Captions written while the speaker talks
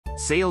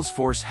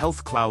Salesforce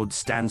Health Cloud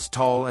stands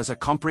tall as a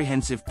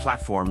comprehensive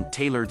platform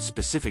tailored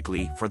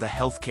specifically for the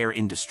healthcare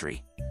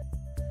industry.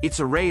 Its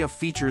array of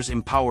features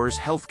empowers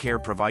healthcare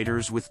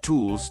providers with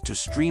tools to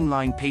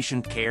streamline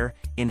patient care,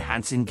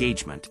 enhance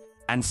engagement,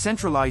 and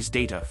centralize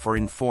data for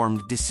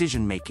informed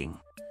decision-making.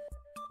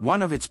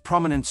 One of its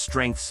prominent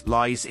strengths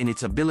lies in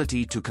its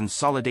ability to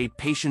consolidate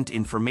patient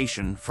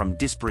information from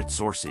disparate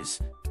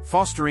sources,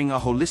 fostering a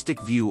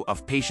holistic view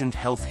of patient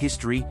health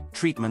history,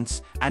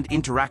 treatments, and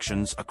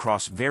interactions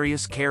across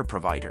various care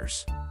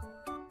providers.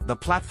 The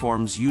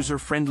platform's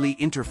user-friendly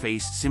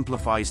interface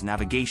simplifies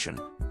navigation,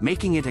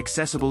 making it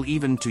accessible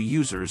even to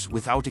users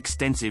without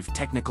extensive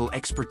technical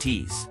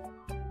expertise.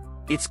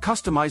 Its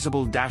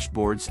customizable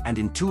dashboards and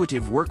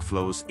intuitive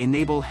workflows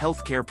enable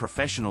healthcare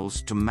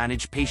professionals to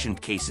manage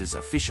patient cases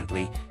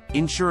efficiently,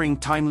 ensuring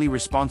timely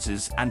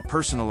responses and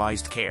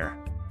personalized care.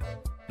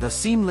 The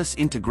seamless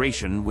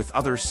integration with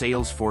other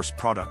Salesforce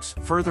products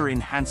further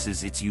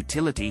enhances its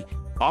utility,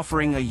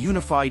 offering a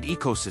unified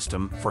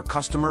ecosystem for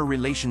customer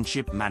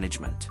relationship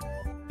management.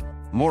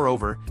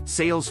 Moreover,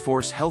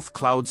 Salesforce Health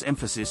Cloud's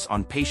emphasis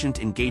on patient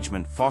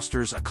engagement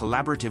fosters a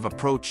collaborative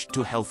approach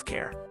to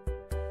healthcare.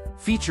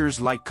 Features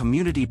like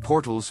community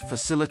portals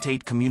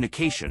facilitate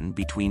communication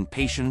between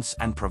patients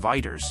and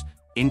providers,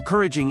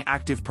 encouraging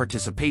active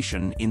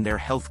participation in their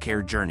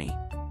healthcare journey.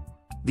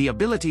 The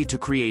ability to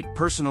create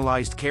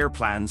personalized care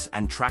plans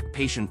and track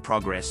patient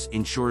progress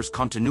ensures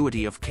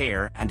continuity of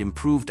care and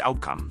improved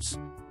outcomes.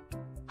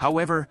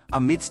 However,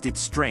 amidst its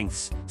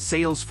strengths,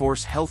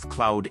 Salesforce Health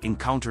Cloud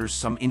encounters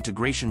some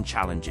integration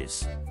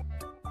challenges.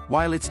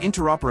 While its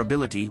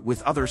interoperability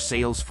with other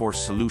Salesforce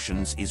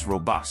solutions is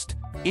robust,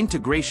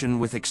 integration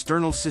with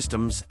external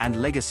systems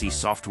and legacy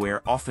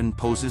software often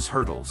poses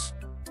hurdles.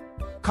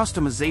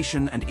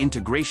 Customization and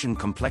integration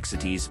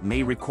complexities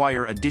may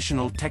require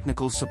additional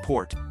technical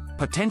support,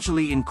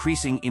 potentially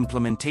increasing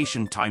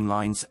implementation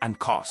timelines and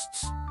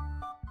costs.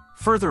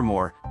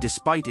 Furthermore,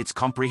 despite its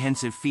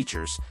comprehensive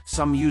features,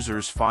 some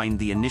users find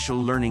the initial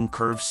learning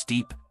curve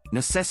steep,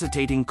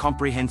 necessitating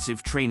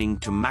comprehensive training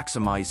to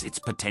maximize its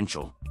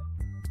potential.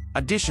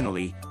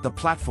 Additionally, the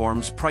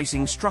platform's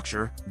pricing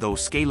structure, though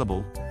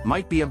scalable,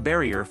 might be a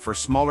barrier for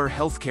smaller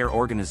healthcare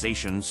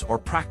organizations or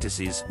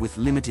practices with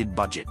limited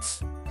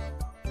budgets.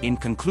 In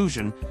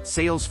conclusion,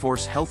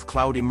 Salesforce Health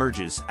Cloud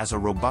emerges as a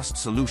robust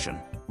solution,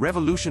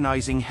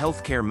 revolutionizing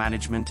healthcare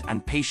management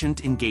and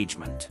patient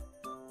engagement.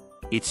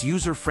 Its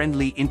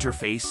user-friendly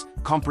interface,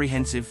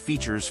 comprehensive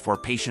features for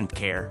patient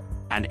care,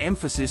 and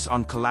emphasis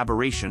on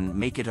collaboration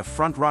make it a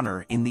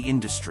front-runner in the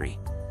industry.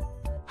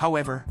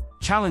 However,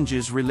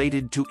 challenges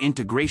related to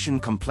integration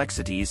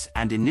complexities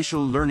and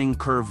initial learning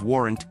curve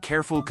warrant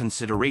careful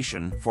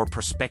consideration for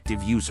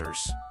prospective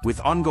users.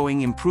 With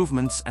ongoing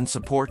improvements and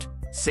support,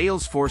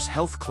 Salesforce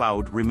Health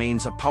Cloud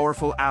remains a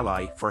powerful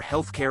ally for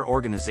healthcare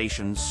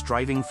organizations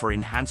striving for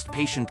enhanced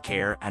patient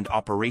care and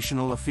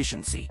operational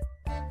efficiency.